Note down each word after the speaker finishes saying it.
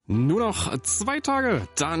Nur noch 2 Tage,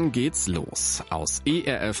 dann geht's los. Aus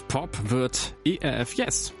ERF Pop wird ERF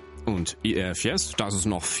Jess. Und ERF Jess, das ist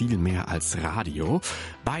noch viel mehr als Radio.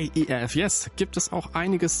 Bei ERF Jess gibt es auch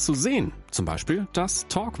einiges zu sehen. Zum Beispiel das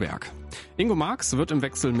Talkwerk. Ingo Marx wird im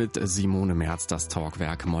Wechsel mit Simone Merz das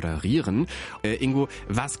Talkwerk moderieren. Ingo,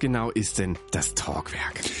 was genau ist denn das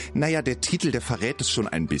Talkwerk? Naja, der Titel, der verrät es schon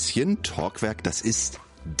ein bisschen. Talkwerk, das ist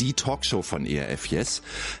die Talkshow von ERF Jess.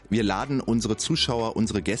 Wir laden unsere Zuschauer,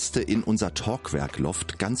 unsere Gäste in unser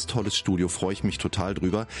Talkwerk-Loft. Ganz tolles Studio, freue ich mich total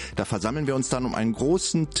drüber. Da versammeln wir uns dann um einen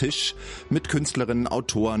großen Tisch mit Künstlerinnen,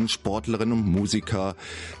 Autoren, Sportlerinnen und Musiker,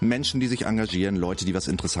 Menschen, die sich engagieren, Leute, die was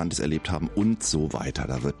Interessantes erlebt haben und so weiter.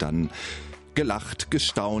 Da wird dann gelacht,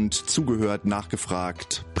 gestaunt, zugehört,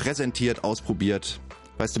 nachgefragt, präsentiert, ausprobiert.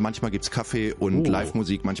 Weißt du, manchmal gibt's Kaffee und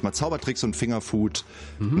Live-Musik, manchmal Zaubertricks und Fingerfood.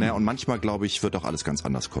 Naja, und manchmal, glaube ich, wird auch alles ganz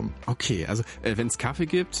anders kommen. Okay, also wenn es Kaffee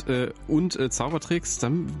gibt und Zaubertricks,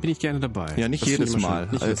 dann bin ich gerne dabei. Ja, nicht jedes Mal.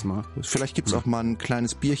 Nicht jedes Mal. Vielleicht gibt's auch mal ein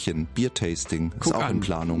kleines Bierchen, Biertasting. Ist auch in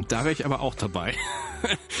Planung. Da wäre ich aber auch dabei.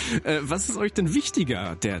 Was ist euch denn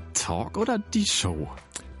wichtiger, der Talk oder die Show?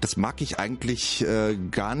 Das mag ich eigentlich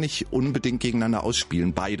gar nicht unbedingt gegeneinander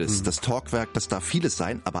ausspielen. Beides. Das Talkwerk, das darf vieles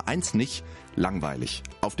sein, aber eins nicht, langweilig.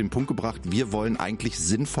 Auf den Punkt gebracht, wir wollen eigentlich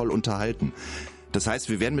sinnvoll unterhalten. Das heißt,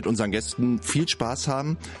 wir werden mit unseren Gästen viel Spaß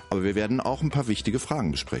haben, aber wir werden auch ein paar wichtige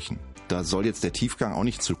Fragen besprechen. Da soll jetzt der Tiefgang auch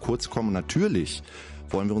nicht zu kurz kommen. Natürlich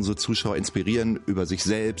wollen wir unsere Zuschauer inspirieren, über sich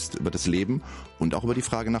selbst, über das Leben und auch über die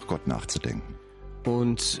Frage nach Gott nachzudenken.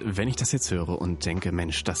 Und wenn ich das jetzt höre und denke,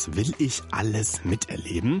 Mensch, das will ich alles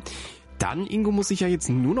miterleben, dann, Ingo, muss ich ja jetzt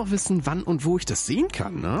nur noch wissen, wann und wo ich das sehen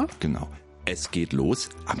kann, ne? Genau. Es geht los.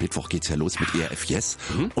 Am Mittwoch geht's ja los mit ERF Jess.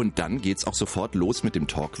 Und dann geht's auch sofort los mit dem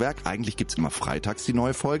Talkwerk. Eigentlich gibt's immer freitags die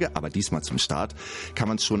neue Folge, aber diesmal zum Start kann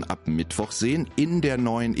man es schon ab Mittwoch sehen in der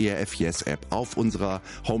neuen ERF Jess App, auf unserer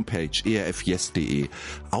Homepage erfjess.de,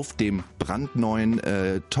 auf dem brandneuen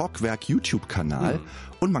Talkwerk YouTube-Kanal.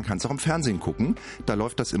 Und man kann es auch im Fernsehen gucken. Da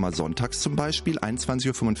läuft das immer sonntags zum Beispiel,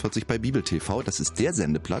 21.45 Uhr bei Bibel TV. Das ist der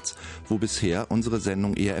Sendeplatz, wo bisher unsere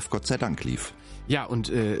Sendung ERF Gott sei Dank lief. Ja,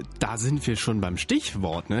 und da sind wir schon beim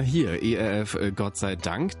Stichwort, ne? Hier, ERF Gott sei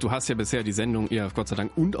Dank. Du hast ja bisher die Sendung ERF Gott sei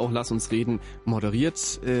Dank und auch Lass uns reden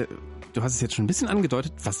moderiert. Du hast es jetzt schon ein bisschen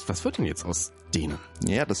angedeutet. Was wird denn jetzt aus denen?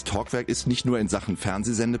 Ja, das Talkwerk ist nicht nur in Sachen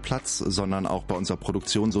Fernsehsendeplatz, sondern auch bei unserer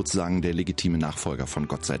Produktion sozusagen der legitime Nachfolger von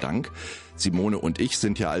Gott sei Dank. Simone und ich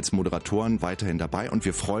sind ja als Moderatoren weiterhin dabei und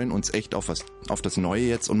wir freuen uns echt auf das Neue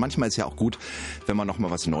jetzt. Und manchmal ist ja auch gut, wenn man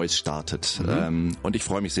nochmal was Neues startet. Und ich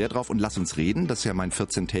freue mich sehr drauf. Und lass uns reden. Das ist ja mein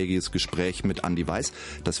 14-tägiges Gespräch mit Andi Weiß.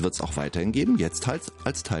 Das wird es auch weiterhin geben, jetzt halt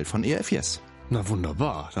als Teil von ERF Jess. Na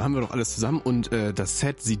wunderbar, da haben wir doch alles zusammen und das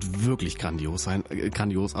Set sieht wirklich grandios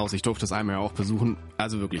aus. Ich durfte es einmal ja auch besuchen.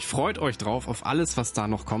 Also wirklich, freut euch drauf auf alles, was da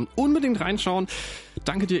noch kommt. Unbedingt reinschauen.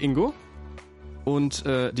 Danke dir, Ingo. Und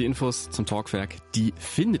die Infos zum Talkwerk, die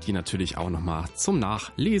findet ihr natürlich auch nochmal zum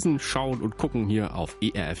Nachlesen, Schauen und Gucken hier auf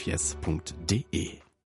erfjess.de.